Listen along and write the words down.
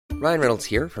Ryan Reynolds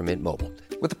here from Mint Mobile.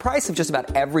 With the price of just about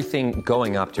everything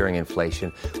going up during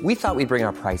inflation, we thought we'd bring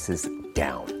our prices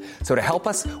down. So to help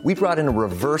us, we brought in a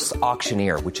reverse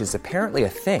auctioneer, which is apparently a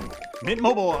thing. Mint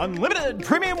Mobile Unlimited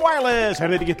Premium Wireless. How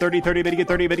to get 30, 30, bit to get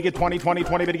 30, bit to get 20, 20,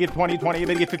 20, bit to get 20, 20,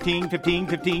 bit to get 15, 15,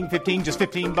 15, 15, just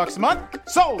 $15 a month?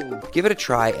 Sold! Give it a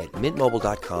try at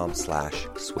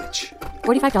mintmobile.com/switch.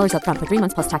 $45 up front for 3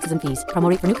 months plus taxes and fees. Promo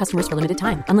rate for new customers for limited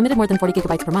time. Unlimited more than 40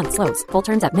 gigabytes per month. Slows full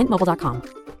terms at mintmobile.com.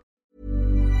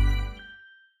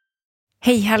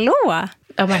 Hej, hallå!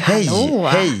 Ja, men hallå.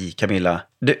 Hej Camilla.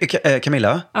 Du,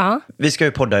 Camilla, vi ska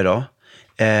ju podda idag.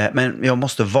 Men jag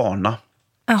måste varna.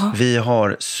 Vi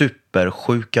har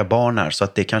supersjuka barn här, så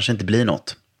att det kanske inte blir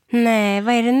något. Nej,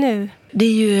 vad är det nu? Det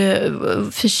är ju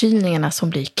förkylningarna som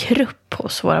blir krupp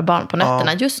hos våra barn på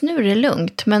nätterna. Just nu är det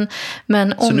lugnt, men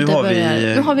om så nu det har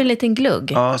börjar... Nu har vi en liten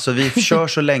glugg. Ja, så vi kör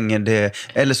så länge det...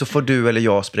 Eller så får du eller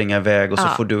jag springa iväg och så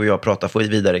får du och jag prata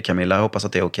vidare, Camilla. Jag hoppas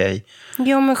att det är okej.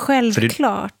 Ja, men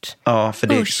självklart.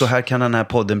 För så här kan den här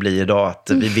podden bli idag,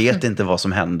 att vi vet inte vad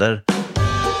som händer.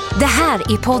 Det här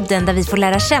är podden där vi får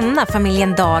lära känna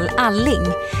familjen Dahl Alling.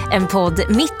 En podd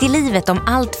mitt i livet om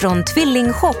allt från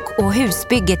tvillingchock och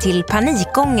husbygge till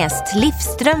panikångest,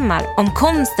 livsdrömmar, om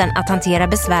konsten att hantera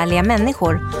besvärliga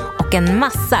människor och en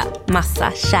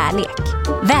massa kärlek.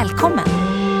 Välkommen!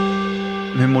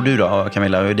 Hur mår du då,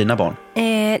 Camilla? Hur är dina barn?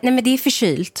 Nej, men det är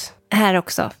förkylt här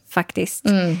också, faktiskt.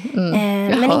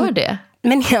 Jag hör det.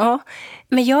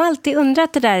 Men jag har alltid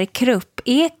undrat det där krupp.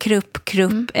 Är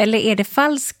krupp eller är det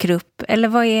falsk krupp? Eller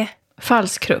vad är...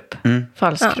 Falsk krupp.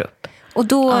 Falsk krupp. Och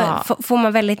då får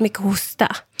man väldigt mycket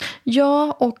hosta.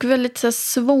 Ja, och väldigt så här,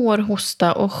 svår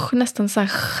hosta och nästan så här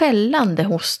skällande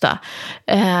hosta.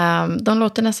 De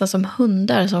låter nästan som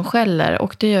hundar som skäller,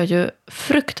 och det gör ju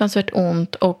fruktansvärt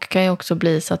ont och kan ju också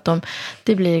bli så att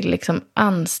det blir liksom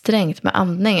ansträngt med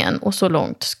andningen, och så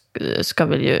långt ska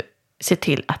vi ju se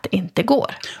till att det inte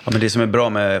går. Ja, men det som är bra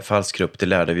med falskrupp, det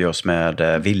lärde vi oss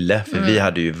med Ville. För vi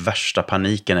hade ju värsta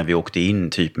paniken när vi åkte in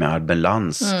typ med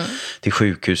ambulans till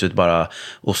sjukhuset bara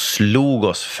och slog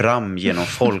oss fram genom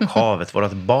folkhavet.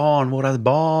 Vårat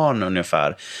barn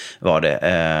ungefär var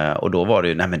det. Och då var det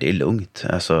ju, nej men det är lugnt.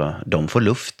 Alltså, de får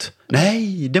luft.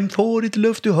 Nej, de får inte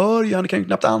luft, du hör ju, han kan ju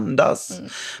knappt andas.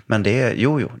 Men det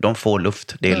är, de får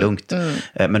luft, det är lugnt.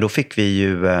 Men då fick vi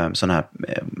ju sån här,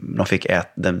 de fick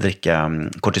dricka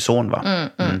kortison, va?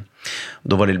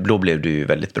 Då blev det ju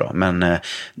väldigt bra. Men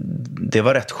det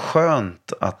var rätt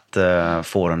skönt att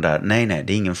få den där, nej,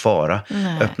 det är ingen fara.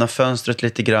 Öppna fönstret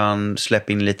lite grann, släpp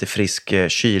in lite frisk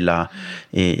kyla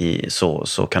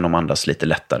så kan de andas lite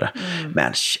lättare.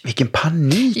 Men vilken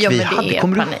panik vi hade,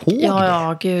 kommer du ihåg det?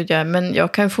 Ja, gud, ja. Men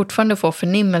jag kan fortfarande få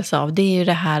förnimmelse av, det är ju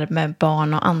det här med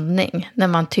barn och andning. När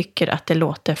man tycker att det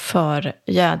låter för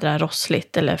jädra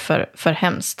rossligt eller för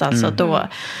hemskt, alltså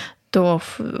då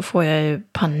får jag ju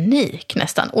panik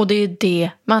nästan. Och det är ju det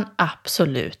man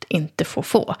absolut inte får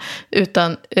få.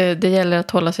 Utan det gäller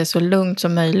att hålla sig så lugnt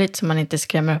som möjligt så man inte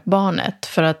skrämmer upp barnet.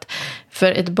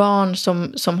 För ett barn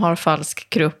som har falsk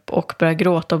krupp och börjar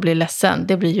gråta och blir ledsen,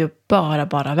 det blir ju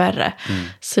bara värre.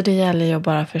 Så det gäller ju att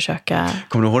bara försöka...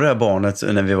 Kommer du ihåg det här barnet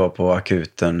när vi var på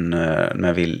akuten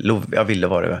med Ville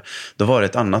var det? Då var det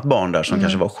ett annat barn där som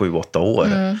kanske var 7-8 år.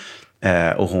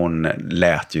 Och hon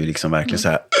lät ju liksom verkligen så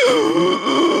här.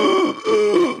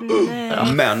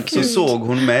 Men så såg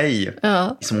hon mig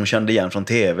som hon kände igen från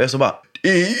tv, så bara, det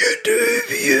är ju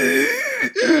du ju.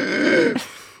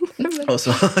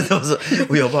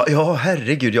 Och jag bara, ja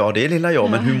herregud, ja det är lilla jag,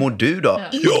 men hur mår du då?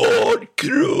 Jag har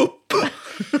krupp.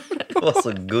 Det var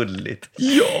så gulligt.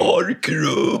 Jag har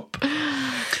krupp.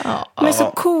 Men så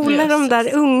coola de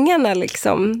där ungarna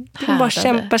liksom. De bara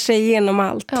kämpar sig igenom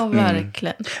allt. Ja,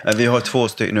 verkligen. Vi har 2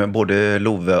 stycken nu, både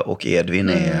Love och Edvin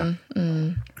är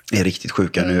riktigt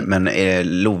sjuka nu. Men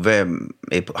Love,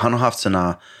 han har haft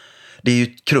sina... Det är ju,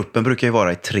 kruppen brukar ju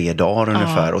vara i 3 dagar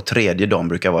ungefär. Och 3:e dagen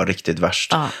brukar vara riktigt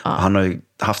värst. Han har ju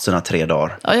haft sina 3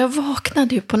 dagar. Ja, jag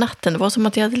vaknade ju på natten. Det var som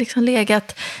att jag hade liksom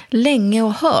legat länge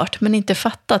och hört, men inte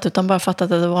fattat. Utan bara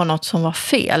fattat att det var något som var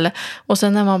fel. Och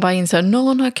sen när man bara inser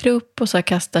någon har krupp och så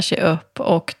kastar sig upp.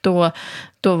 Och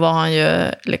då var han ju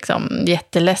liksom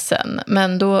jätteledsen.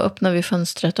 Men då öppnade vi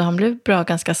fönstret och han blev bra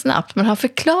ganska snabbt. Men han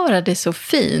förklarade så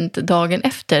fint dagen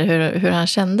efter hur han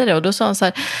kände det. Och då sa han så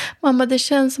här: mamma, det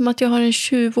känns som att jag har en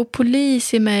tjuv och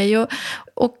polis i mig.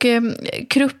 Och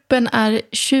kruppen är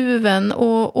tjuven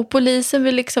och polisen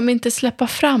vill liksom inte släppa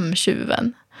fram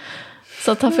tjuven.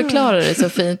 Så att han förklarade det så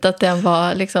fint att den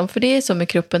var liksom, för det är så med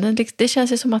kruppen, det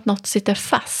känns ju som att något sitter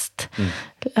fast,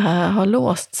 har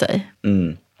låst sig.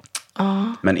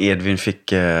 Men Edvin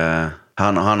fick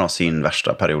Han har sin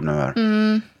värsta period nu här.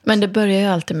 Men det börjar ju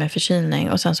alltid med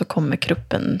förkylning och sen så kommer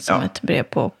kruppen som ett brev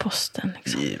på posten.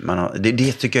 Liksom.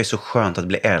 Det tycker jag är så skönt att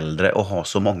bli äldre och ha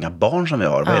så många barn som vi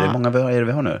har. Vad är det? Många är det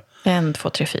vi har nu? 1, 2,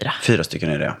 3, 4. 4 stycken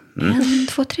är det. 1,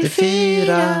 2, 3,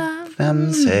 4.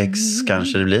 5, 6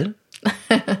 kanske det blir.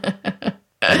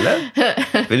 Eller?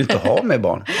 Vill du inte ha med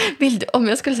barn? Om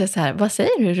jag skulle säga så här, vad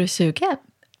säger du? Är du sugen?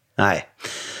 Nej.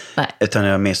 Utan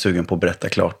jag är mer sugen på att berätta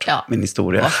klart min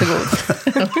historia. Varsågod.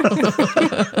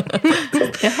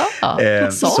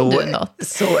 Jaha, sa du något?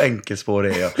 Så enkelspår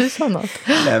är jag. Du sa något.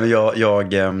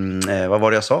 Vad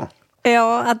var det jag sa?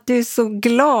 Ja, att du är så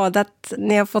glad att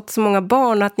ni har fått så många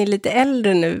barn och att ni är lite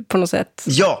äldre nu på något sätt.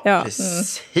 Ja.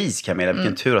 Precis Camilla.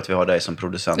 Vilken tur att vi har dig som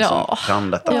producent som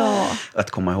kan detta.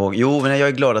 Att komma ihåg. Jo, men jag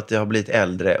är glad att jag har blivit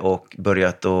äldre och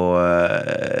börjat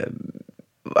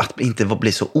att inte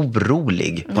bli så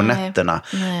orolig på nätterna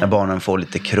när barnen får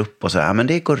lite krupp och så här. Men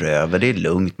det går över, det är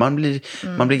lugnt. Man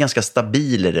blir ganska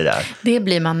stabil i det där. Det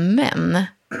blir man, men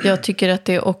jag tycker att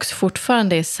det också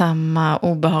fortfarande är samma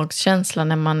obehagskänsla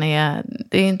när man är,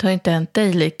 det har inte hänt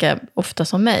dig lika ofta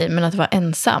som mig, men att vara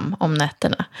ensam om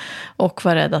nätterna och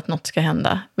vara rädd att något ska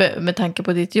hända. Med tanke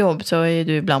på ditt jobb så är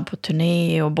du ibland på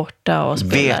turné och borta och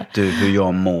spelar. Vet du hur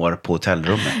jag mår på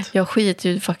hotellrummet? Jag skiter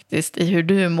ju faktiskt i hur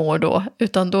du mår då,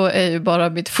 utan då är ju bara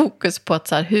mitt fokus på att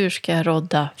så här, hur ska jag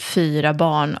rodda 4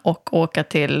 barn och åka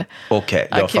till Okej,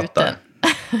 jag akuten. fattar.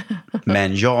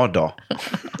 Men jag då?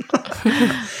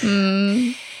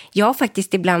 Jag har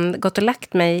faktiskt ibland gått och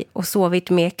lagt mig och sovit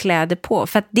med kläder på.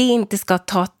 För att det inte ska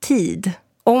ta tid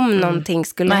om någonting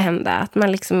skulle hända. Att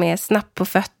man liksom är snabbt på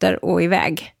fötter och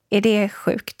iväg. Är det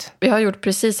sjukt? Jag har gjort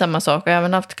precis samma sak. Jag har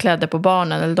även haft kläder på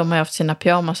barnen. Eller de har haft sina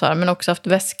pyjamasar. Men också haft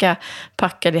väska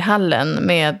packad i hallen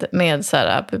med så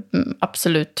här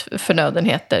absolut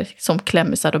förnödenheter. Som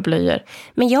klämmisar och blöjor.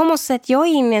 Men jag måste säga att jag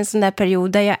är inne i en sån där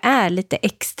period där jag är lite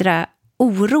extra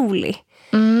orolig.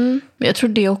 Jag tror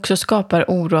det också skapar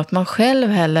oro att man själv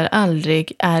heller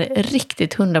aldrig är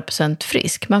riktigt 100%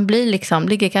 frisk. Man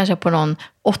ligger kanske på någon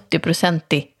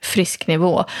 80% frisk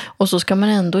nivå. Och så ska man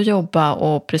ändå jobba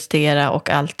och prestera och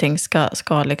allting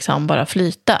ska liksom bara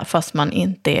flyta fast man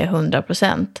inte är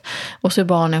 100%. Och så är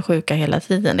barnen sjuka hela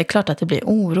tiden. Det är klart att det blir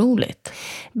oroligt.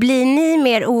 Blir ni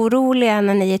mer oroliga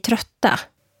när ni är trötta?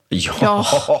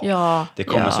 Ja. Det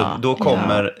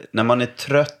kommer när man är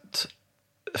trött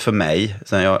för mig,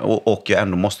 och jag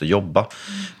ändå måste jobba,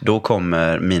 då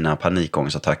kommer mina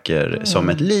panikångestattacker som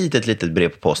ett litet brev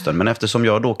på posten. Men eftersom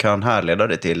jag då kan härleda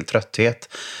det till trötthet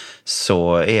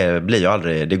så blir jag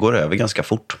aldrig, det går över ganska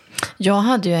fort. Jag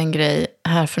hade ju en grej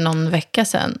här för någon vecka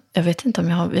sedan. Jag vet inte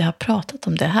om vi har pratat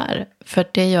om det här. För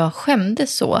det jag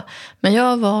skämdes så. Men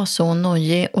jag var så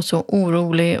nojig och så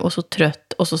orolig och så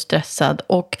trött och så stressad.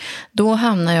 Och då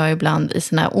hamnar jag ibland i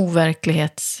såna här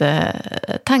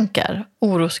overklighetstankar.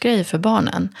 Orosgrejer för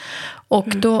barnen. Och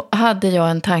då hade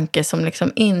jag en tanke som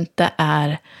liksom inte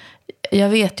är... Jag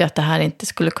vet ju att det här inte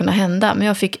skulle kunna hända. Men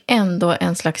jag fick ändå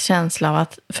en slags känsla av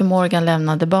att för Morgan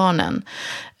lämnade barnen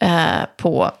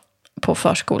på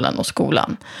förskolan och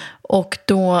skolan. Och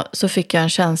då så fick jag en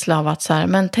känsla av att så här,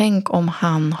 men tänk om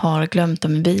han har glömt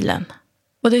dem i bilen.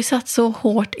 Och det satt så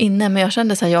hårt inne, men jag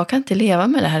kände så här, jag kan inte leva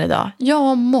med det här idag.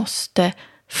 Jag måste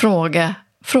fråga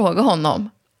honom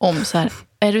om så här,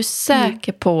 är du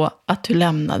säker på att du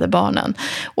lämnade barnen?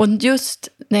 Och just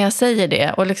när jag säger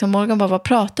det, och liksom Morgan bara, vad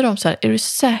pratar om så här, är du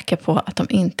säker på att de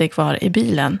inte är kvar i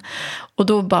bilen? Och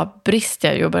då bara brister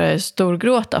jag ju och börjar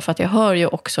storgråta, för att jag hör ju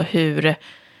också hur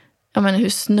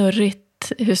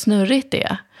snurrigt det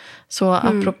är. Så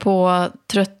apropå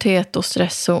trötthet och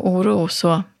stress och oro,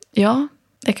 så ja,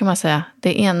 det kan man säga.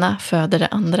 Det ena föder det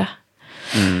andra.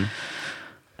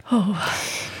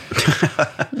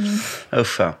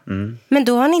 Uffa. Men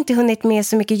då har ni inte hunnit med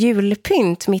så mycket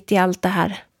julpynt mitt i allt det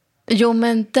här. Jo,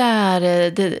 men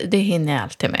det hinner jag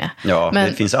alltid med. Ja, men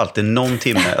det finns alltid någon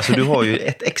timme. Alltså du har ju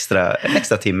en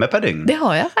extra timme per dygn. Det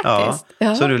har jag faktiskt.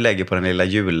 Ja. Så du lägger på den lilla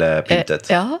julpyntet.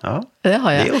 Ja, det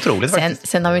har jag. Det är otroligt faktiskt.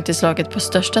 Sen har vi inte slagit på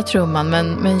största trumman,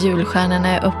 men julstjärnorna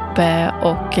är uppe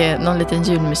och någon liten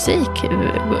julmusik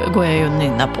går jag ju och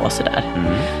nynna på sådär.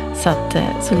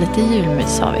 Så lite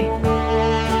julmys har vi.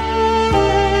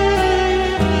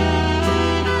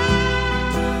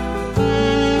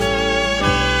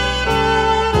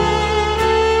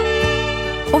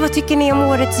 Och vad tycker ni om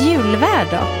årets julvärd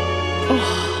då?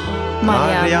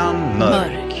 Marianne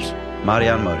Mörk.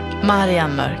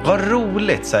 Marianne Mörk. Vad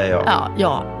roligt, säger jag. Ja,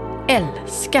 jag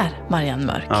älskar Marianne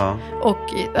Mörk. Ja. Och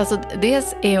alltså,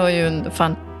 dels är jag ju en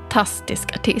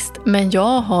fantastisk artist, men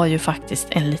jag har ju faktiskt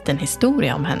en liten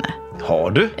historia om henne.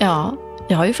 Har du? Ja.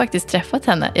 Jag har ju faktiskt träffat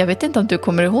henne. Jag vet inte om du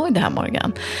kommer ihåg det här,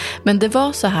 Morgan. Men det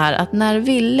var så här att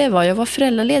när jag var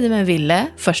föräldraledig med Ville,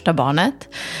 första barnet.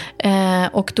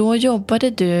 Och då jobbade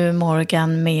du,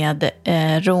 Morgan, med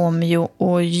Romeo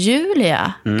och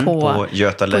Julia på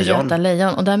Göta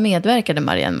Lejon. Och där medverkade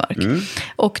Marianne Mörk.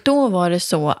 Och då var det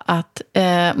så att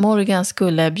Morgan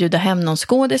skulle bjuda hem någon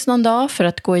skådis någon dag för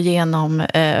att gå igenom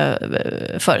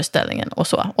föreställningen och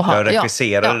så. Och jag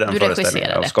regisserade den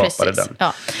föreställningen och skapade den.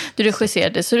 Ja, du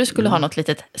regisserade, så du skulle ha något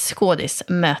litet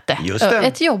skådismöte. Just det.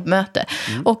 Ett jobbmöte.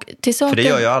 Och till saken... För det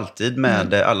gör jag alltid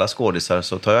med alla skådisar,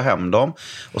 så tar jag hem dem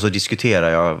och så diskuterar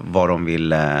jag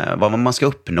vad man ska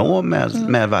uppnå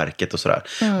med verket och sådär.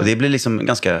 Och det blir liksom en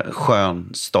ganska skön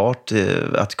start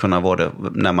att kunna vara det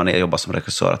när man jobbar som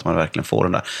regissör, att man verkligen får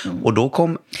den där. Och då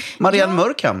kom Marianne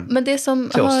Mörk hem. Men det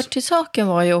som hör till saken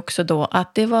var ju också då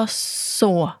att det var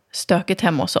så stökigt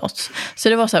hemma hos oss. Så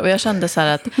det var så här, och jag kände så här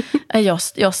att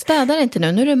jag städar inte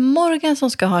nu. Nu är det Morgan som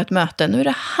ska ha ett möte. Nu är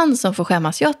det han som får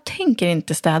skämmas. Jag tänker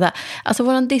inte städa. Alltså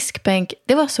våran diskbänk,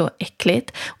 det var så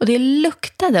äckligt. Och det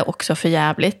luktade också för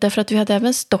jävligt. Därför att vi hade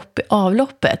även stopp i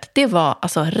avloppet. Det var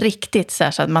alltså riktigt så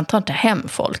här, så att man tar inte hem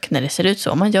folk när det ser ut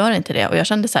så. Man gör inte det. Och jag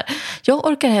kände så här, jag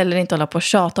orkar heller inte hålla på och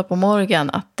tjata på Morgan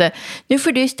att nu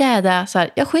får du städa. Så här,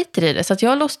 jag skiter i det. Så att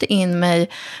jag låste in mig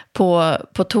på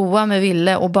toa med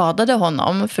Ville och badade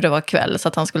honom, för det var kväll, så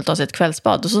att han skulle ta sig ett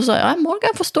kvällsbad. Och så sa jag,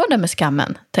 Morgan får stå där med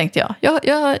skammen, tänkte jag.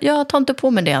 Jag tar inte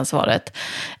på mig det ansvaret.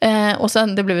 Och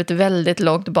sen det blev ett väldigt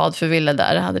långt bad för Ville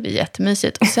där, hade det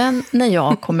jättemysigt. Och sen när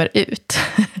jag kommer ut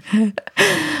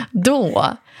då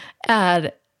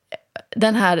är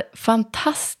den här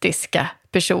fantastiska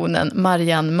personen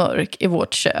Marianne Mörk i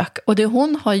vårt kök. Och det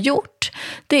hon har gjort,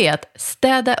 det är att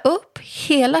städa upp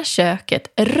hela köket,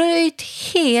 röjt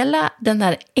hela den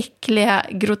där äckliga,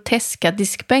 groteska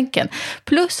diskbänken.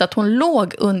 Plus att hon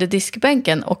låg under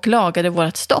diskbänken och lagade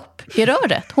vårt stopp i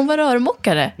röret. Hon var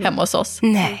rörmokare hemma hos oss.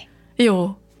 Nej.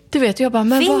 Jo, du vet, jag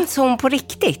bara... Finns hon på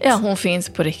riktigt? Ja, hon finns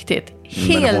på riktigt.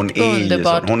 Helt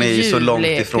underbart. Hon är ju så långt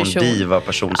ifrån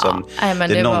diva-person som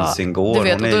det någonsin går. Du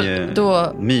vet, hon är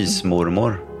ju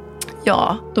mysmormor.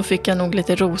 Ja, då fick jag nog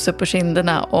lite rosor på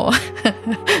kinderna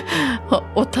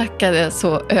och tackade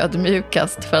så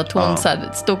ödmjukast för att hon så här,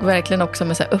 stod verkligen också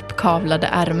med så här uppkavlade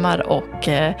ärmar och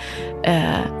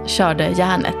körde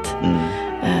järnet.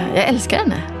 Jag älskar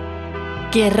henne.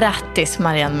 Grattis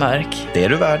Marianne Mörk. Det är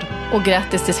du värd. Och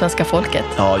grattis till svenska folket.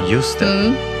 Ja, just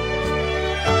det.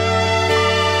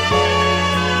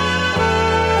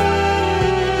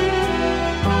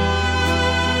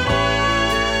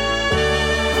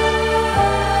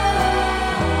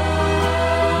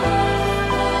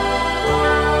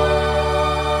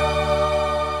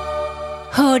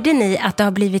 Hörde ni att det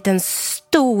har blivit en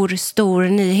stor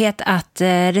nyhet att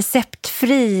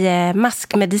receptfri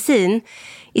maskmedicin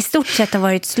i stort sett har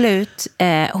varit slut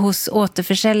hos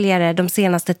återförsäljare de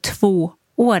senaste 2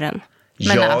 åren?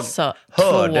 Men jag alltså,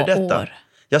 hörde 2 detta. år.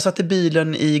 Jag satt i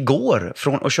bilen igår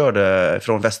och körde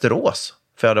från Västerås.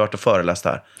 För jag hade varit och föreläst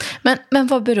här. Men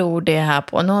vad beror det här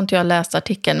på? Nu har inte jag läst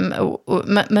artikeln.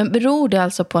 Men beror det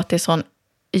alltså på att det är sån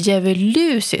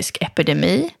djävulusisk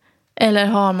epidemi? Eller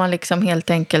har man liksom helt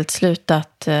enkelt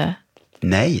slutat...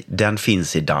 Nej, den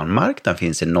finns i Danmark, den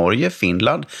finns i Norge,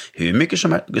 Finland. Hur mycket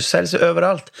som helst, säljs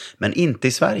överallt. Men inte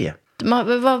i Sverige.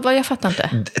 Jag fattar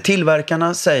inte.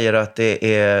 Tillverkarna säger att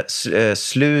det är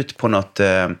slut på något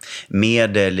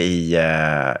medel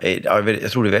jag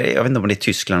vet inte om det är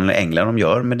Tyskland eller England de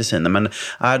gör mediciner, men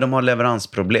de har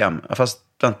leveransproblem. Fast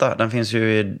vänta,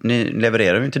 ni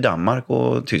levererar ju till Danmark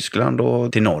och Tyskland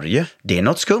och till Norge. Det är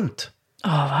något skumt.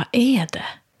 Vad är det?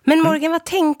 Men Morgan, vad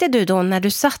tänkte du då när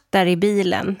du satt där i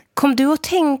bilen? Kom du att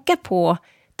tänka på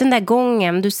den där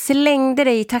gången du slängde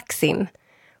dig i taxin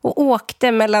och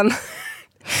åkte mellan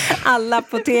alla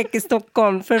apotek i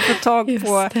Stockholm för att få tag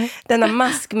på denna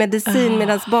maskmedicin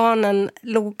medan barnen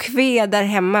låg kve där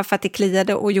hemma för att det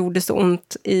kliade och gjorde så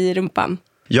ont i rumpan?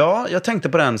 Ja, jag tänkte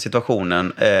på den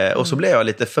situationen och så blev jag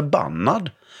lite förbannad.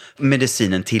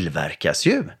 Medicinen tillverkas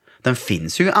ju. Den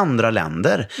finns ju i andra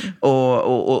länder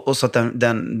och så att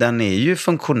den är ju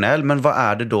funktionell, men vad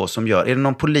är det då som gör? Är det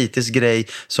någon politisk grej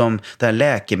som det här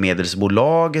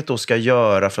läkemedelsbolaget då ska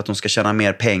göra för att de ska tjäna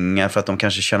mer pengar, för att de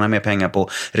kanske tjänar mer pengar på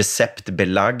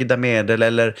receptbelagda medel,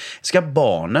 eller ska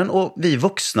barnen och vi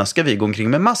vuxna, ska vi gå omkring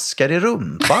med maskar i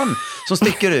rumpan som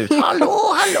sticker ut?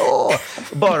 Hallå!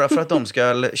 Bara för att de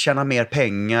ska tjäna mer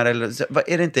pengar, eller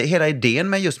är det inte hela idén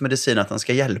med just medicin att den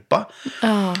ska hjälpa?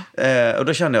 Och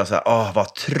då kände jag så här,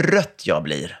 vad trött jag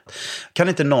blir. Kan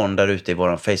inte någon där ute i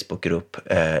vår Facebookgrupp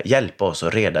hjälpa oss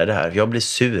att reda det här? Jag blir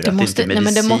sur att inte medicin.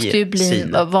 Men det måste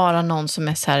ju vara någon som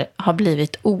är så här, har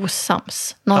blivit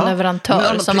osams. Någon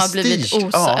leverantör som har blivit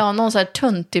osams. Ja, någon så här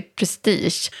tuntig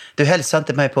prestige. Du hälsar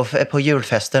inte mig på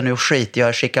julfesten, nu skit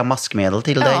jag skickar maskmedel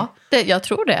till dig. Ja, jag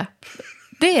tror det.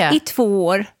 I 2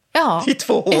 år. Ja, i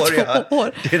 2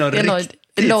 år. Det är någon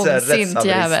riktigt långsint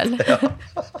jävel. Ja.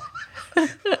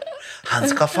 Han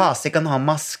ska fasiken ha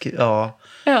mask. Ja,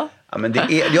 men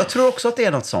jag tror också att det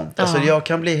är något sånt. Alltså, jag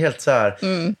kan bli helt så här...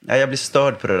 jag blir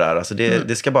störd på det där. Alltså,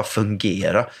 det ska bara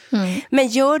fungera. Men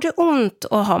gör det ont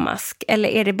att ha mask? Eller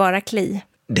är det bara kli?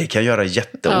 Det kan göra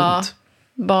jätteont. Ja,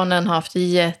 barnen har haft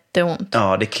jätteont.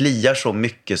 Ja, det kliar så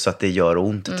mycket så att det gör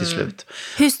ont till slut.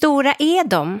 Hur stora är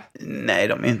de? Nej,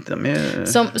 de är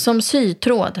inte... Som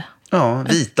sytråd. Ja,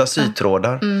 vita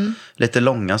sytrådar. Lite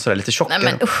långa sådär, lite tjocka.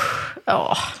 Nej, men usch.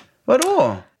 Ja.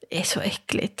 Vadå? Det är så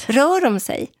äckligt. Rör de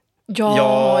sig?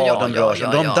 Ja, de rör sig.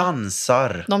 De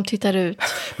dansar. De tittar ut.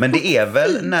 Men det är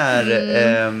väl när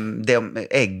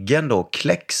äggen då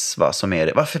kläcks, va, som är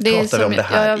det. Varför pratar vi om det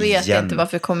här igen? Jag vet inte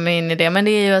varför jag kommer in i det. Men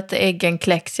det är ju att äggen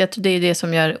kläcks. Jag tror det är det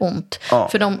som gör ont. Ja.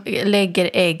 För de lägger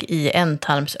ägg i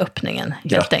ändtarmsöppningen.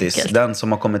 Grattis, den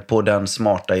som har kommit på den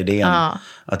smarta idén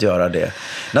att göra det.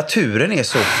 Naturen är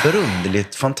så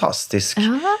förunderligt fantastisk.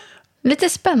 Ja. Lite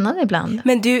spännande ibland.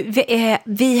 Men du,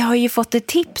 vi har ju fått ett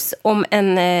tips om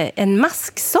en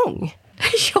masksång.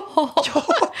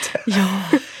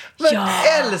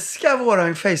 Älskar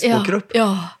våran Facebookgrupp.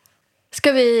 Ja.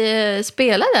 Ska vi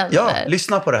spela den? Ja, eller?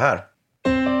 Lyssna på det här.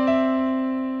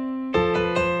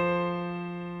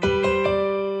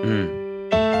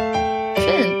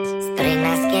 Fint.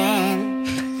 Springmasken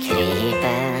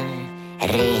kryper,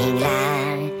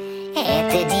 ringlar,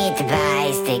 äter ditt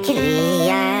bajs, det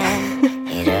kliar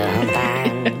i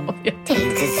rumpan.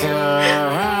 Inte så nice.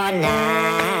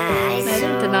 Nej,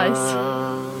 inte nice.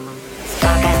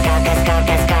 Skaka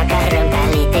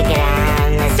rumpan lite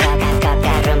grann.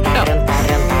 Skaka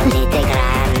rumpan lite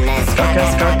grann.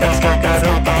 Skaka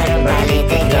rumpan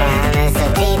lite grann. Så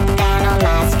tittar nog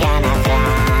maskarna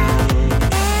fram.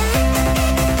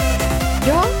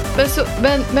 Ja,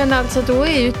 men alltså då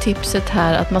är ju tipset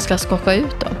här att man ska skaka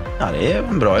ut dem. Ja, det är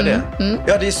en bra idé.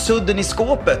 Ja, det är Sudden i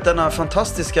skåpet, denna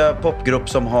fantastiska popgrupp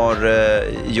som har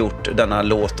gjort denna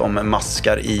låt om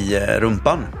maskar i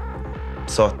rumpan.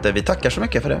 Så att vi tackar så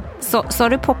mycket för det. Sa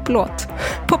du poplåt?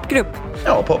 Popgrupp?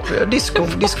 Ja, disco.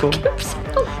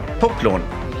 Poplån.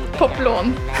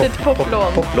 Poplån. Det är ett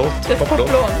poplån. Poplåt. Det är ett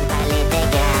poplån.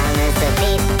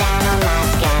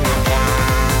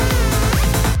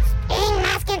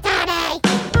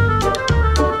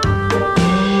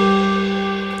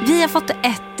 Vi har fått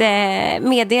ett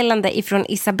meddelande ifrån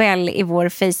Isabelle i vår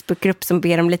Facebookgrupp som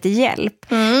ber om lite hjälp.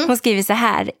 Hon skriver så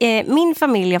här: min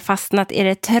familj har fastnat i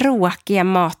det tråkiga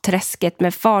matträsket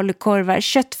med falukorvar,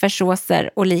 köttfärssåser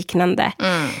och liknande.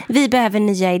 Vi behöver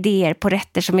nya idéer på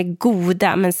rätter som är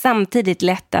goda men samtidigt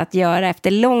lätta att göra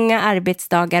efter långa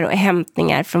arbetsdagar och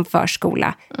hämtningar från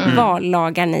förskola. Vad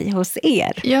lagar ni hos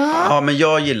er? Ja, men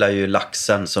jag gillar ju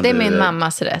laxen som det är min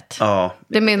mammas rätt. Ja.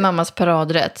 Det är min mammas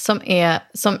paradrätt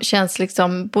som känns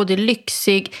liksom både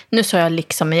lyxig. Nu sa jag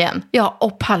liksom igen. Ja,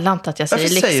 och pallant att jag säger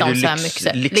varför liksom säger du så här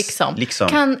mycket.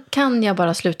 Liksom. Kan jag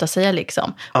bara sluta säga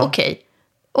liksom? Ja.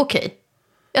 Okej.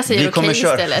 Jag säger okej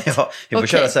istället. Ja, vi får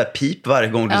köra så här pip varje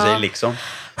gång du säger liksom.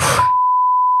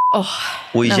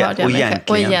 Och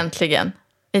egentligen.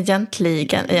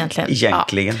 Ja,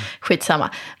 skitsamma.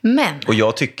 Men och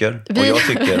jag tycker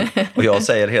och jag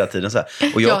säger hela tiden så här.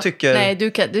 Och jag tycker nej,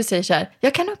 du säger så här.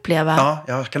 Jag kan uppleva. Ja,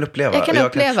 jag kan uppleva.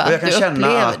 Jag kan känna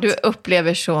att du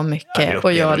upplever så mycket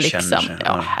och jag liksom.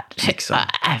 Liksom.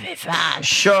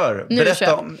 Kör.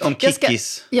 Berätta om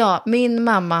Kikkis. Min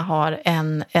mamma har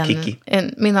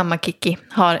min mamma Kiki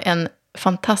har en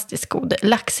fantastisk god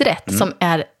laxrätt som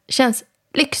känns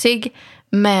lyxig.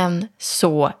 Men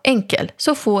så enkel,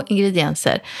 så få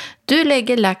ingredienser. Du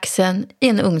lägger laxen i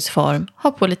en ugnsform,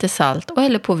 har på lite salt och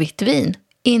häller på vitt vin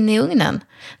in i ugnen.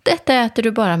 Detta äter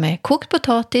du bara med kokt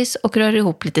potatis och rör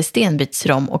ihop lite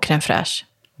stenbitsrom och crème fraîche.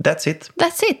 That's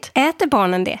it. Äter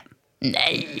barnen det?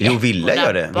 Nej. Jo, Ville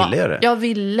gör det. Jag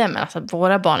ville, men alltså,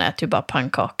 våra barn äter ju bara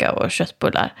pannkaka och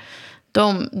köttbullar.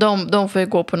 De får ju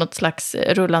gå på något slags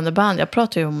rullande band. Jag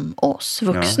pratar ju om oss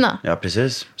vuxna. Ja,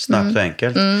 precis. Snabbt och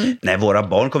enkelt. Nej, våra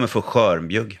barn kommer få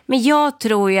skörmbjugg. Men jag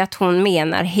tror ju att hon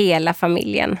menar hela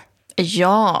familjen.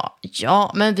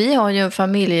 Ja, men vi har ju en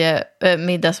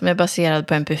familjemiddag som är baserad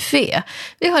på en buffé.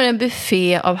 Vi har en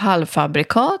buffé av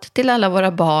halvfabrikat till alla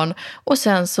våra barn och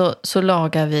sen så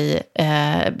lagar vi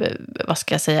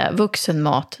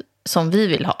vuxenmat som vi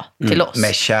vill ha till oss.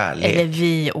 Med kärlek. Eller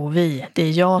vi. Det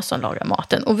är jag som lagar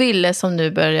maten. Och Ville som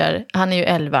nu börjar, han är ju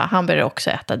 11, han börjar också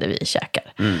äta det vi käkar.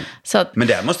 Så att, Men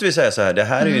där måste vi säga så här, det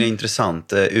här är ju en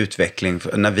intressant utveckling.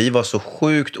 När vi var så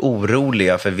sjukt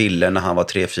oroliga för Ville när han var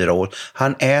 3-4 år.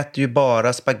 Han äter ju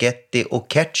bara spaghetti och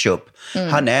ketchup.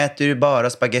 Han äter ju bara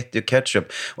spaghetti och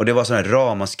ketchup. Och det var sån här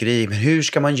ramaskri. Men hur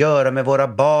ska man göra med våra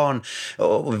barn?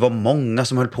 Och det var många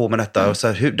som höll på med detta. Och så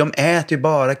här, de äter ju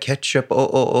bara ketchup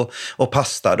och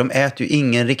pasta. De äter ju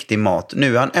ingen riktig mat.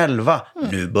 Nu är han 11.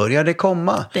 Nu börjar det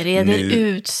komma. det reder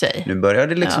ut sig. Nu börjar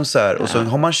det liksom så här. Och så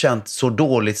har man känt så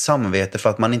dåligt samvete för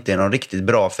att man inte är någon riktigt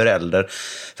bra förälder.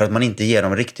 För att man inte ger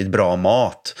dem riktigt bra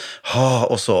mat.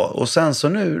 Och så. Och sen så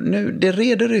nu det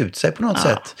reder ut sig på något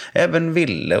sätt. Även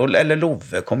Ville eller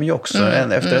Love kommer ju också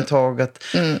efter ett tag att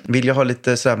vill jag ha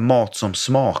lite så här mat som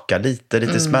smakar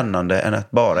lite spännande än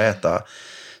att bara äta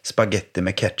spaghetti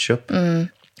med ketchup.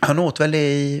 Han åt väl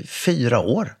i 4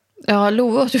 år. Ja,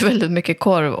 Love åt ju väldigt mycket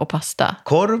korv och pasta.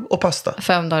 Korv och pasta.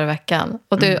 5 dagar i veckan.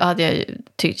 Och det hade jag ju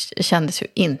tyckt kändes ju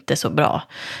inte så bra.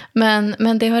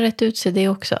 Men det har rätt ut sig det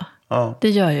också. Ja. Det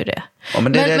gör ju det. Ja,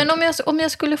 men om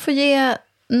jag skulle få ge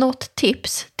något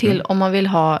tips till om man vill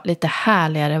ha lite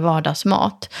härligare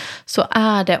vardagsmat, så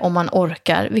är det, om man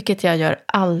orkar, vilket jag gör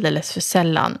alldeles för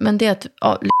sällan, men det är att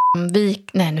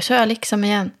nej, nu sa jag liksom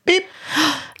igen. Pip.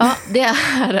 Ja, det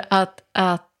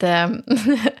är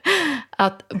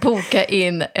att boka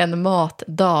in en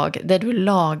matdag där du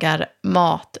lagar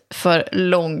mat för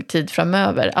lång tid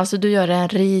framöver. Alltså du gör en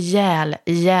rejäl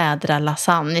jädra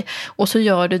lasagne och så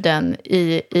gör du den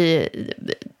i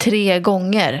 3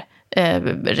 gånger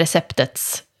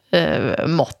receptets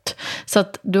mått. Så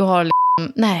att du har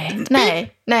liksom,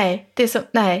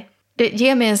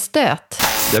 ge mig en stöt.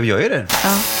 Jag gör ju det.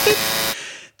 Ja.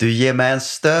 Du ger mig en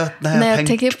stöt när jag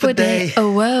tänker på dig.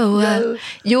 Wow.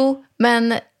 Jo,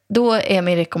 men då är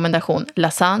min rekommendation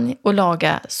lasagne och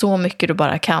laga så mycket du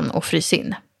bara kan och frys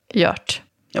in. Gjort.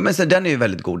 Ja, men så den är ju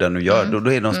väldigt god den du gör. Då är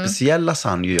det någon speciell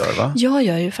lasagne du gör, va? Jag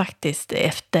gör ju faktiskt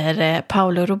efter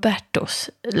Paolo Robertos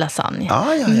lasagne. Ja.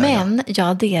 Men jag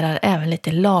adderar även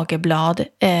lite lagerblad,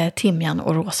 timjan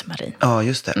och rosmarin. Ja,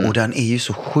 just det. Och den är ju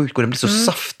så sjukt god. Den blir så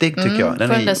saftig, tycker jag.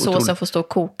 Den där såsen får stå och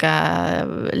koka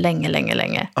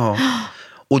länge. Ja.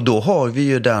 Och då har vi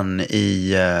ju den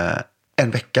i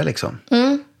en vecka liksom.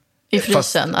 I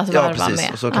frysen, att varva precis.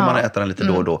 med. Och så kan man äta den lite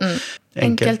då och då.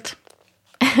 Enkelt.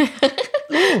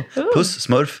 Puss,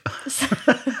 smurf.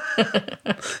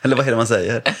 Eller vad är det man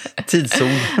säger?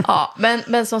 Tidszon. Ja,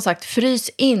 men som sagt,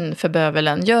 frys in för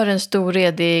bövelen. Gör en stor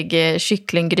redig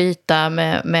kycklinggryta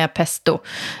med pesto.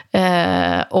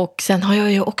 Och sen har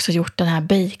jag ju också gjort den här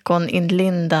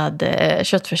baconinlindad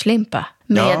köttfärslimpa.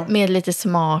 Med lite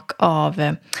smak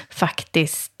av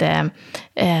faktiskt...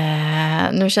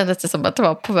 nu kändes det som att jag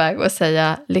var på väg att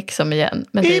säga liksom igen.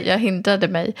 Men jag hindrade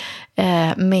mig.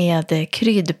 Med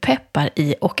kryddpeppar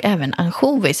i och även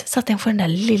ansjovis. Så att den får den där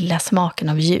lilla smaken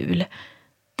av jul.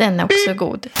 Den är också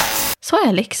god. Så är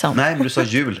jag liksom. Nej, men du sa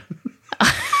jul.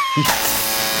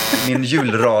 Min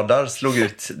julradar slog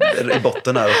ut i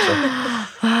botten här också.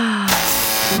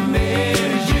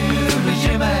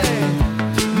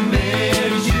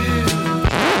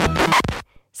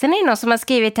 Sen är det någon som har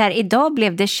skrivit här, idag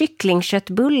blev det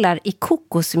kycklingköttbullar i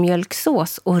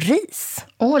kokosmjölksås och ris.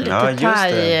 Lite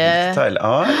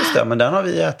Ja, just det. Men den har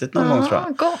vi ätit någon gång, tror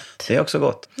jag. Gott. Det är också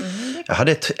gott. Jag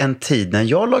hade en tid när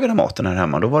jag lagade maten här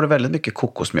hemma. Då var det väldigt mycket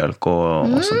kokosmjölk och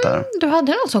sånt där. Du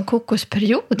hade någon sån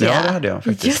kokosperiod, ja. Ja, det hade jag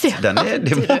faktiskt. Just det.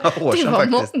 Det är många år sedan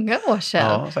faktiskt. Det var många år sedan.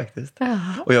 Ja, faktiskt. Ja.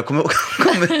 Och jag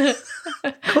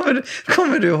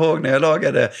kommer du ihåg när jag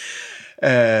lagade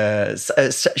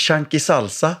chunky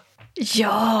salsa?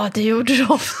 Ja, det gjorde du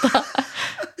ofta.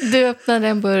 Du öppnade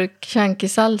en burk chunky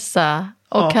salsa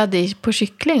och hade på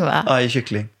kyckling, va? Ja, i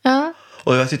kyckling. Ja.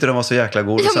 Och jag tyckte de var så jäkla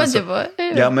god. Ja, men det var...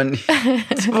 Ja, men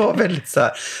det var väldigt så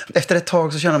här... Efter ett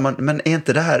tag så känner man, men är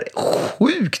inte det här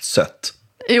sjukt sött?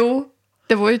 Jo,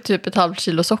 det var ju typ 1/2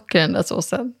 kilo socker i den där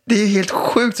såsen. Det är ju helt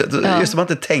sjukt sött. Just som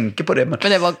man inte tänker på det. Men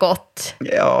det var gott.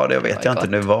 Ja, det vet jag inte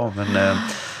nu vad, men...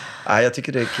 Nej, jag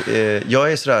tycker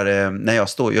jag är sådär, när jag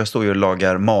står ju och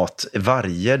lagar mat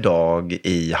varje dag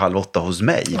i 7:30 hos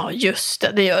mig. Ja, just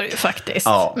det gör det ju faktiskt.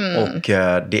 Ja, och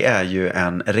det är ju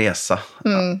en resa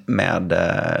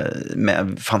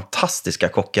med fantastiska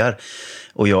kockar.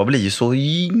 Och jag blir ju så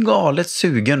galet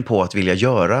sugen på att vilja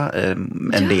göra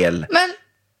en del. Men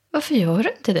varför gör du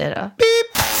inte det då?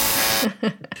 Pip!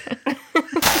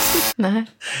 Nej.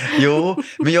 Jo,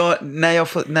 men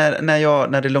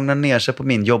när det lugnar ner sig på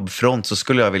min jobbfront så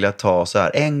skulle jag vilja ta så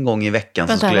här en gång i veckan.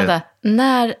 Vänta.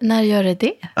 När gör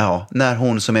det? Ja, när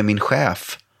hon som är min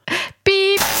chef.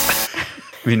 Pip!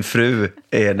 Min fru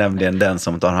är nämligen den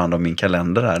som tar hand om min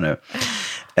kalender här nu.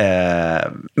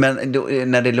 Men då,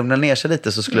 när det lugnar ner sig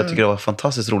lite så skulle jag tycka det var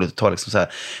fantastiskt roligt att ta liksom så här,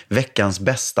 veckans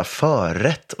bästa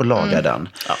förrätt och laga den.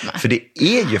 För det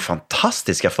är ju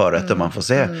fantastiska förrätter man får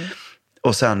se.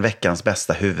 Och sen veckans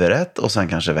bästa huvudrätt och sen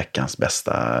kanske veckans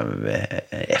bästa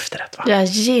efterrätt. Va? Jag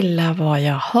gillar vad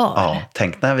jag hör. Ja,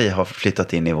 tänk när vi har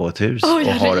flyttat in i vårt hus och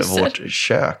har vårt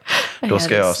kök.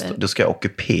 Då ska jag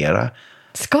ockupera.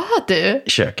 Ska du?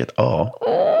 Köket, ja.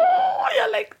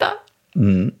 Jag längtar.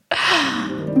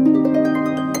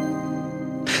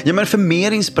 Ja, men för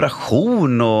mer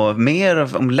inspiration och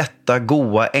mer om lätta,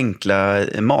 goda, enkla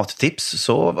mattips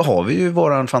så har vi ju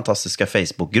våran fantastiska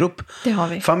Facebookgrupp. Det har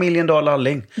vi. Familjen Dahl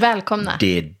Alling. Välkomna.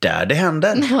 Det är där det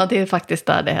händer. Ja, det är faktiskt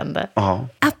där det händer. Ja.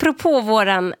 Apropå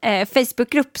våran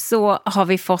Facebookgrupp så har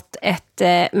vi fått ett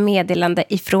meddelande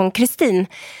ifrån Kristin.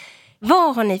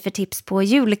 Vad har ni för tips på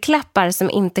julklappar som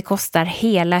inte kostar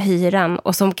hela hyran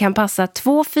och som kan passa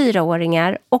 2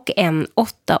 4-åringar och en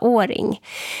 8-åring?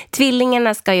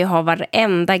 Tvillingarna ska ju ha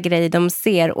varenda grej de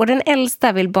ser och den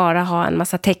äldsta vill bara ha en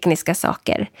massa tekniska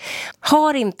saker.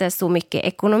 Har inte så mycket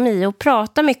ekonomi och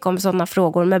pratar mycket om sådana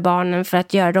frågor med barnen för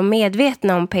att göra dem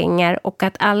medvetna om pengar och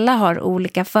att alla har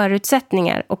olika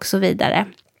förutsättningar och så vidare.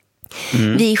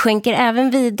 Vi skänker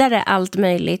även vidare allt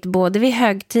möjligt, både vid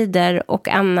högtider och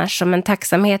annars som en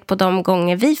tacksamhet på de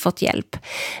gånger vi fått hjälp.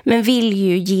 Men vill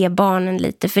ju ge barnen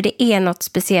lite, för det är något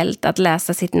speciellt att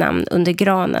läsa sitt namn under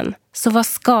granen. Så vad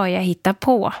ska jag hitta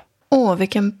på?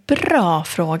 Vilken bra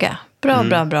fråga.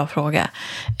 Bra fråga.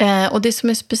 Och det som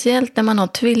är speciellt när man har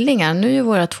tvillingar, nu är ju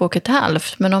våra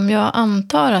 2,5, men om jag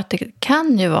antar att det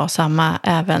kan ju vara samma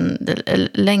även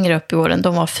längre upp i åren,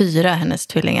 de var 4, hennes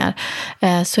tvillingar,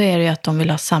 så är det ju att de vill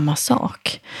ha samma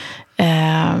sak.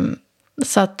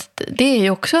 Så att det är ju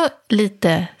också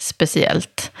lite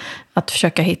speciellt att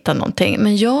försöka hitta någonting.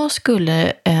 Men jag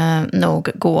skulle nog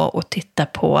gå och titta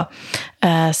på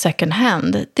second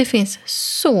hand. Det finns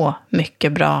så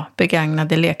mycket bra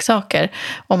begagnade leksaker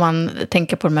om man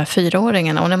tänker på de här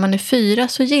 4-åringarna. Och när man är 4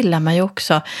 så gillar man ju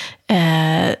också,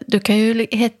 du kan ju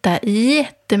hitta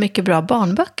jättemycket bra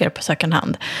barnböcker på second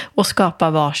hand och skapa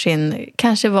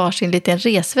varsin liten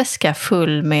resväska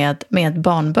full med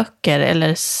barnböcker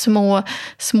eller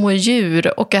små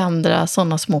djur och andra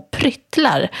sådana små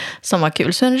pryttlar som var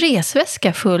kul. Så en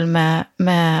resväska full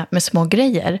med små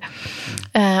grejer.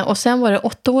 Och sen var det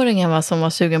 8-åringen som var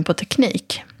sugen på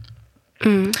teknik.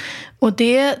 Och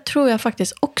det tror jag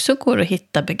faktiskt också går att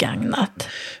hitta begagnat.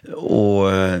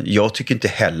 Och jag tycker inte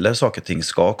heller saker och ting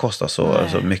ska kosta så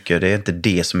mycket. Det är inte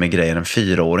det som är grejen. En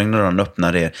 4-åring när de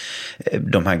öppnar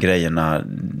de här grejerna,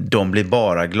 de blir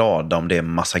bara glada om det är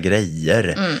massa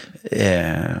grejer.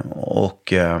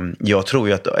 Och jag tror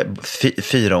ju att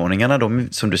 4-åringarna, de,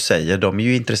 som du säger, de är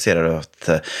ju intresserade av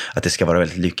att det ska vara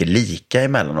väldigt mycket lika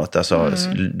emellanåt. Alltså,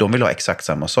 de vill ha exakt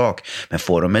samma sak. Men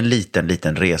får de en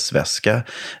liten resväska,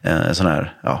 sån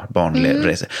här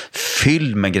barnresa,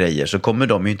 fylld med grejer, så kommer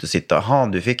de ju inte sitta,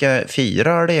 du fick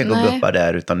 4 legogubbar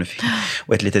där, utan du fick,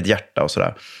 och ett litet hjärta och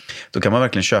sådär. Då kan man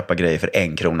verkligen köpa grejer för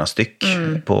 1 krona styck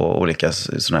på olika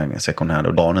sådana här second hand,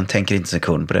 och barnen tänker inte en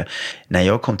sekund på det. När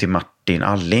jag kom till Martin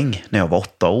Alling när jag var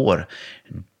 8 år,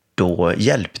 då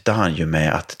hjälpte han ju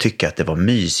med att tycka att det var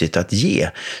mysigt att ge.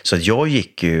 Så att jag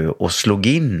gick ju och slog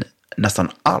in nästan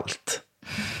allt.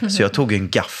 Så jag tog en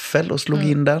gaffel och slog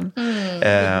in den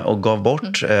och gav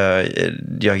bort.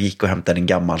 Jag gick och hämtade en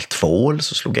gammal tvål,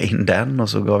 så slog jag in den och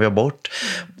så gav jag bort.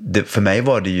 För mig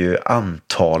var det ju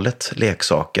antalet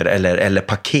leksaker eller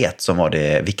paket som var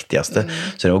det viktigaste.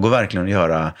 Så det går verkligen att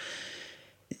göra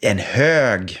en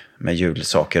hög med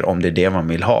julsaker om det är det man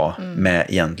vill ha. Med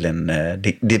egentligen,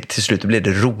 till slut blev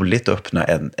det roligt att öppna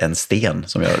en sten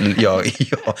som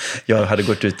jag hade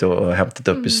gått ut och hämtat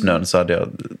upp i snön, så hade jag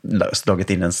slagit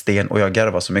in en sten och jag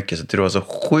garvade så mycket så det var så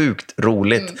sjukt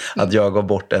roligt att jag gav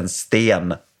bort en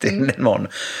sten till någon.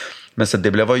 Men så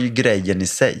det var ju grejen i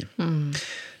sig.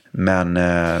 Men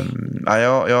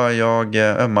jag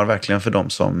ömmar verkligen för dem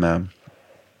som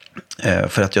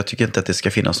för att jag tycker inte att det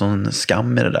ska finnas någon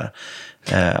skam i det där.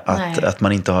 Att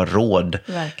man inte har råd.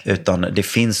 Verkligen. Utan det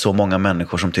finns så många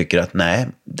människor som tycker att nej,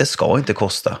 det ska inte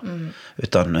kosta.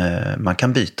 Utan man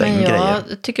kan byta in grejer.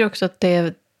 Jag tycker också att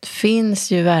det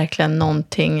finns ju verkligen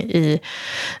någonting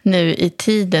nu i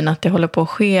tiden att det håller på att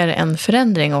ske en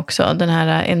förändring också. Den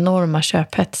här enorma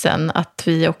köphetsen, att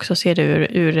vi också ser det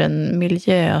ur en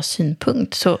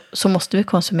miljösynpunkt, så måste vi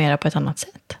konsumera på ett annat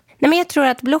sätt. Nej, men jag tror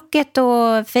att Blocket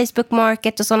och Facebook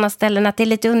Market och sådana ställen, att det är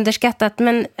lite underskattat.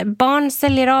 Men barn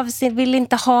säljer av sig, vill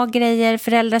inte ha grejer.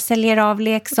 Föräldrar säljer av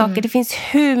leksaker. Det finns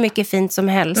hur mycket fint som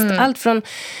helst. Allt från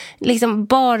liksom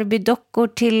Barbie-dockor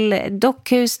till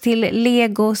dockhus, till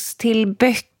Legos, till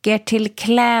böcker, till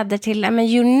kläder, till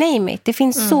you name it. Det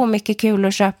finns så mycket kul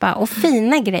att köpa och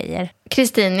fina grejer.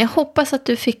 Kristin, jag hoppas att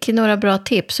du fick några bra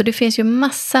tips. Och det finns ju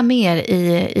massa mer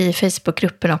i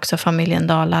Facebookgruppen också, Familjen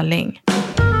Dahl Alling.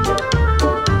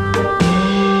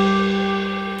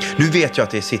 Nu vet jag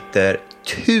att det sitter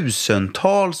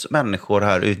tusentals människor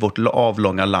här i vårt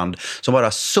avlånga land som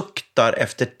bara suktar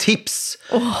efter tips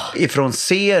ifrån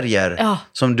serier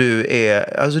som du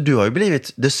är... Alltså du har ju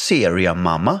blivit the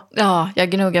serie-mamma. Ja, jag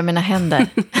gnuggar mina händer.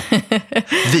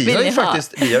 Vi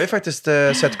har ju faktiskt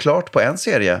sett klart på en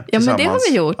serie tillsammans. Men det har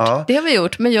vi gjort. Ja. Det har vi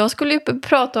gjort. Men jag skulle ju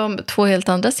prata om 2 helt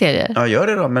andra serier. Ja, gör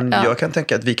det då. Men jag kan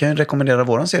tänka att vi kan rekommendera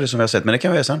våran serie som vi har sett. Men det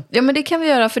kan vi göra sen. Ja, men det kan vi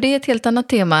göra. För det är ett helt annat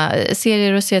tema.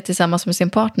 Serier att se tillsammans med sin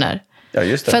partner. Ja,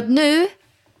 just det. För att nu,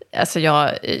 alltså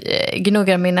jag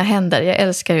gnuggar mina händer. Jag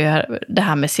älskar ju det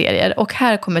här med serier. Och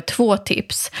här kommer 2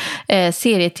 tips.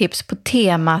 Serietips på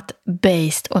temat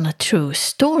Based on a true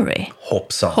story.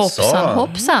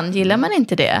 Hoppsan. Gillar man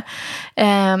inte det?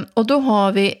 Och då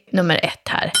har vi nummer 1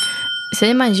 här.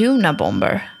 Säger man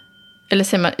Unabomber? Eller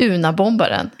säger man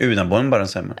Unabombaren? Unabombaren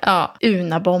säger man. Ja,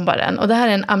 Unabombaren. Och det här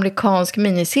är en amerikansk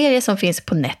miniserie som finns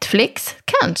på Netflix.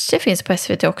 Kanske finns på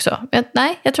SVT också.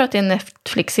 Nej, jag tror att det är en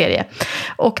Netflix-serie.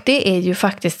 Och det är ju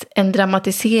faktiskt en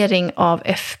dramatisering av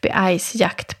FBI:s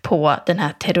jakt på den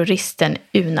här terroristen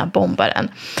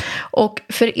Unabombaren. Och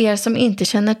för er som inte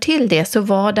känner till det så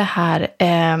var det här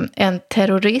en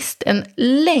terrorist, en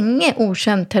länge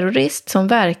okänd terrorist som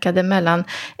verkade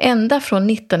ända från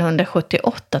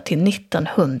 1978 till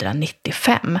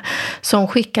 1995, som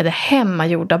skickade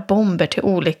hemmagjorda bomber till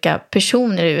olika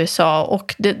personer i USA,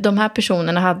 och de här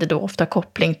personerna hade då ofta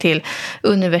koppling till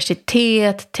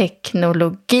universitet,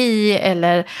 teknologi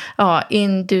eller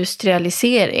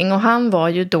industrialisering, och han var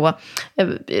ju då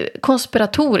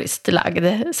konspiratoriskt lagd,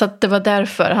 så att det var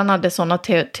därför han hade sådana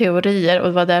teorier, och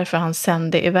det var därför han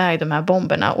sände iväg de här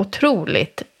bomberna.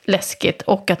 Otroligt läskigt,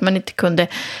 och att man inte kunde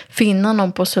finna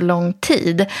någon på så lång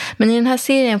tid. Men i den här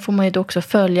serien får man ju då också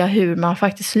följa hur man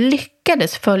faktiskt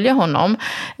lyckades följa honom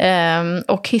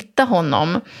och hitta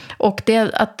honom. Och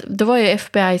det var ju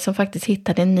FBI som faktiskt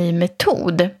hittade en ny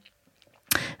metod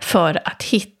för att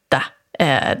hitta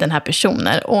den här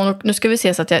personen. Och nu ska vi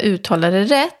se så att jag uttalar det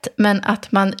rätt, men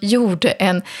att man gjorde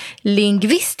en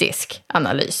lingvistisk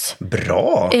analys.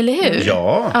 Bra! Eller hur?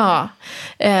 Ja.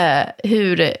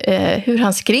 Hur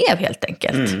han skrev helt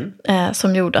enkelt.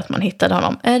 Som gjorde att man hittade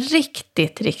honom. En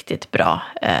riktigt, riktigt bra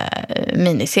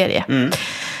miniserie.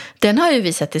 Den har ju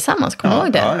vi sett tillsammans, kommer du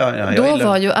ihåg det? Då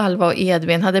var ju Alva och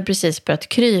Edvin hade precis börjat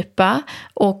krypa,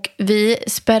 och vi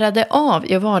spärrade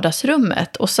av i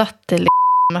vardagsrummet och satte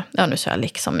nu sa jag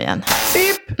liksom igen.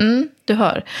 Du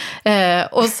hör.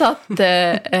 Och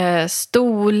satte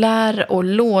stolar och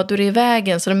lådor i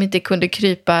vägen så de inte kunde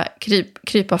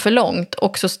krypa för långt.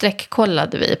 Och så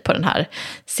sträckkollade vi på den här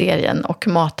serien och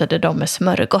matade dem med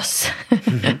smörgås.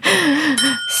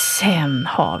 Sen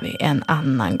har vi en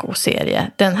annan god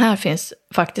serie. Den här finns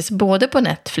faktiskt både på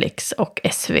Netflix och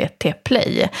SVT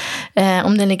Play.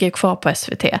 Om den ligger kvar på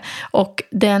SVT. Och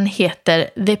den heter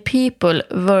The People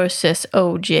vs.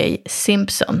 O.J.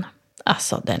 Simpson.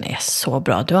 Alltså, den är så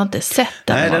bra. Du har inte sett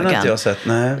den, Nej, Morgan. Den har inte jag sett,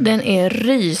 nej. Den är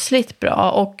rysligt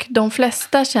bra, och de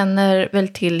flesta känner väl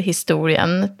till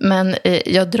historien, men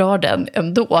jag drar den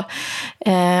ändå.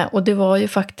 Och det var ju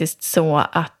faktiskt så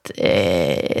att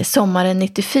sommaren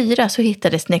 94 så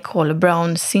hittades Nicole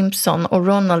Brown Simpson och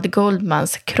Ronald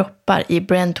Goldmans kroppar i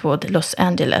Brentwood, Los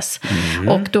Angeles.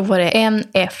 Och då var det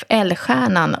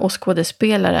NFL-stjärnan och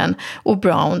skådespelaren och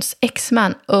Browns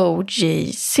ex-man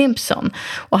O.J. Simpson.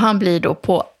 Och han blir då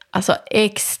på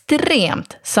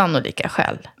extremt sannolika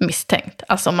skäl misstänkt.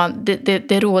 Alltså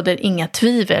det råder inga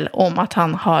tvivel om att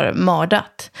han har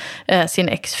mördat sin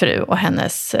exfru och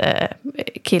hennes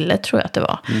kille, tror jag att det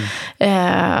var.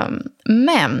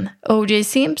 Men O.J.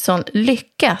 Simpson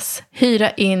lyckas hyra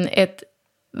in ett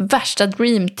värsta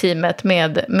dreamteamet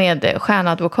med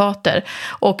stjärnadvokater,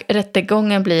 och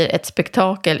rättegången blir ett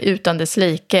spektakel utan dess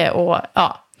like, och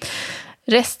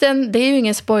resten, det är ju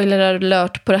ingen spoiler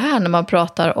alert på det här när man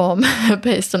pratar om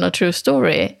Based on a True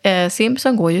Story.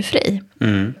 Simpson går ju fri.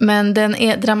 Men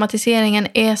dramatiseringen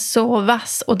är så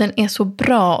vass, och den är så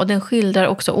bra, och den skildrar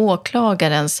också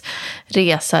åklagarens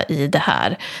resa i det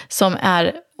här.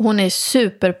 Hon är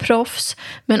superproffs,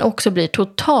 men också blir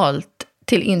totalt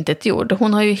till intetgjord.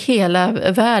 Hon har ju hela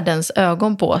världens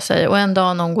ögon på sig. Och en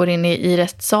dag när hon går in i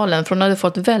rättssalen, för hon hade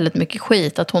fått väldigt mycket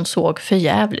skit att hon såg för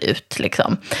jävligt ut.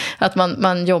 Liksom. Att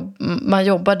man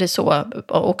jobbade så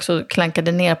och också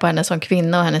klankade ner på henne som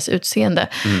kvinna och hennes utseende.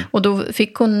 Och då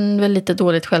fick hon väl lite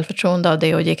dåligt självförtroende av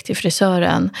det och gick till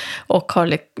frisören och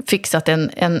har fixat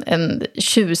en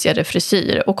tjusigare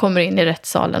frisyr och kommer in i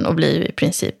rättssalen och blir i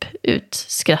princip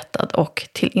utskrattad och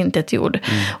tillintetgjord.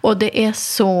 Och det är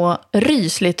så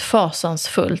rysligt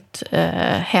fasansfullt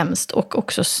hemskt och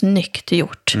också snyggt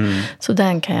gjort. Så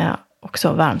den kan jag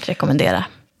också varmt rekommendera.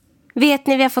 Vet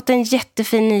ni, vi har fått en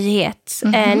jättefin nyhet.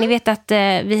 Ni vet att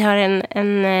vi har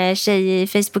en tjej i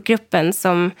Facebookgruppen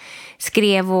som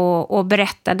skrev och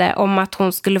berättade om att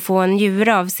hon skulle få en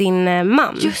njure av sin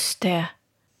man. Just det.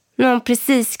 Nu har hon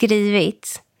precis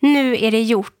skrivit: nu är det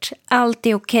gjort, allt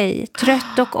är okej.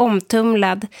 Trött och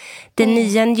omtumlad. Den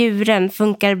nya njuren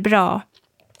funkar bra.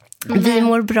 Vi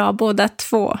mår bra båda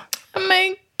två.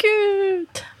 Men gud.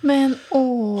 Men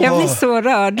jag blir så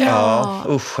rörd. Ja,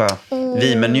 uscha.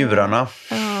 Vi med njurarna.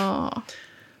 Ja.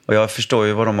 Och jag förstår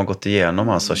ju vad de har gått igenom.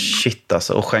 Alltså, shit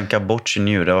alltså. Och skänka bort sin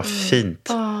njure var fint.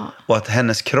 Och att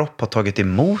hennes kropp har tagit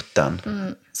emot den.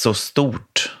 Så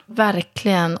stort.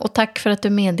 Verkligen. Och tack för att du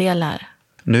meddelar.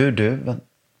 Nu du.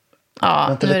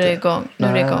 Vänta nu är det igång.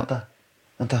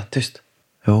 Vänta, tyst.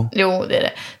 Jo, det är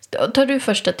det. Tar du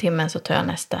första timmen så tar jag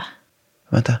nästa.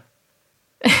 Vänta.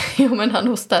 Jo, men han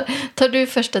hostar. Tar du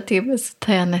första timmen så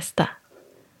tar jag nästa.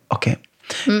 Okej.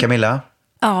 Camilla?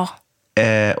 Ja.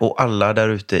 Och alla där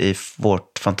ute i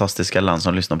vårt fantastiska land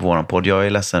som lyssnar på våran podd. Jag är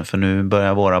ledsen för nu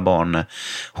börjar våra barn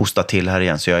hosta till här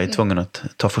igen. Så jag är tvungen att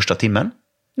ta första timmen.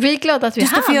 Vi är glada att vi Du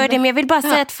ska få göra det, men jag vill bara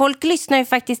säga att folk lyssnar ju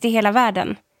faktiskt i hela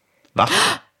världen. Va?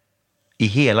 I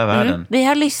hela världen? Vi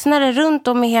har lyssnare runt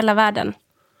om i hela världen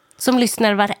som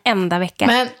lyssnar varenda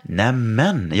vecka.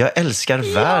 Nämen, jag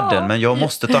älskar världen, men jag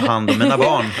måste ta hand om mina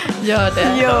barn.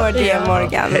 Gör det,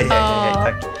 Morgan. Hej,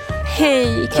 tack.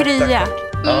 Hej, Krya.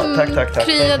 Tack.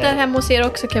 Krya där hemma hos er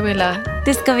också, Camilla.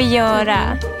 Det ska vi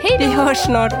göra. Hej då. Vi hörs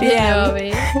snart igen. Det gör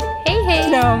vi. Hej.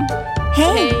 Kram.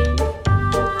 Hej.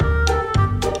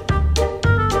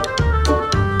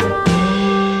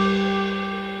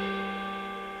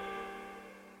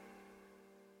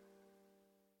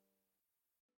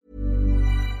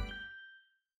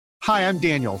 Hi, I'm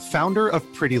Daniel, founder of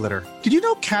Pretty Litter. Did you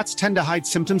know cats tend to hide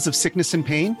symptoms of sickness and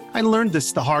pain? I learned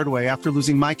this the hard way after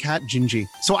losing my cat, Gingy.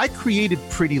 So I created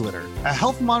Pretty Litter, a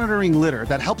health monitoring litter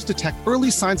that helps detect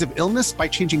early signs of illness by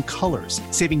changing colors,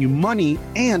 saving you money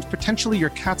and potentially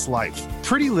your cat's life.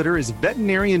 Pretty Litter is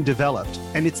veterinarian developed,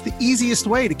 and it's the easiest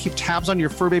way to keep tabs on your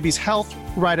fur baby's health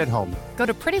right at home. Go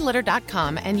to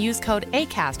prettylitter.com and use code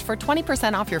ACAST for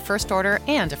 20% off your first order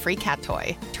and a free cat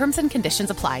toy. Terms and conditions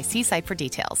apply. See site for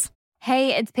details.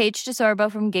 Hey, it's Paige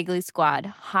DeSorbo from Giggly Squad.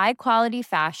 High quality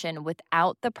fashion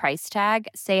without the price tag.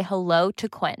 Say hello to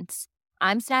Quince.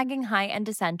 I'm snagging high-end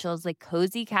essentials like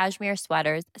cozy cashmere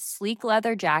sweaters, sleek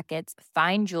leather jackets,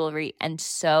 fine jewelry, and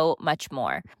so much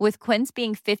more. With Quince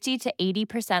being 50 to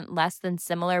 80% less than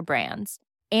similar brands.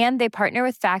 And they partner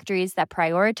with factories that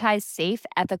prioritize safe,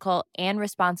 ethical, and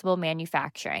responsible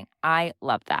manufacturing. I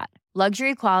love that.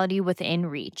 Luxury quality within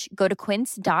reach. Go to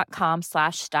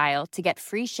quince.com/style to get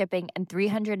free shipping and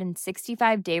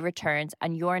 365-day returns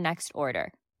on your next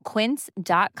order.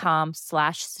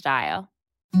 Quince.com/style.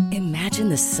 Imagine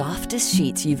the softest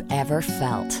sheets you've ever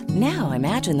felt. Now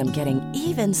imagine them getting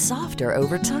even softer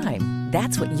over time.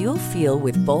 That's what you'll feel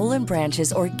with Boll &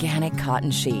 Branch's organic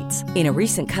cotton sheets. In a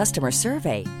recent customer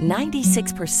survey,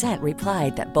 96%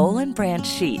 replied that Boll & Branch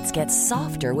sheets get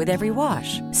softer with every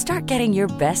wash. Start getting your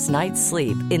best night's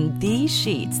sleep in these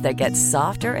sheets that get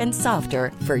softer and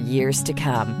softer for years to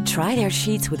come. Try their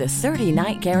sheets with a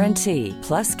 30-night guarantee.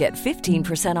 Plus, get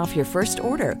 15% off your first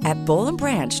order at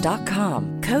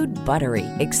bollandbranch.com. Code BUTTERY.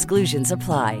 Exclusions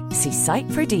apply. See site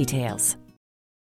for details.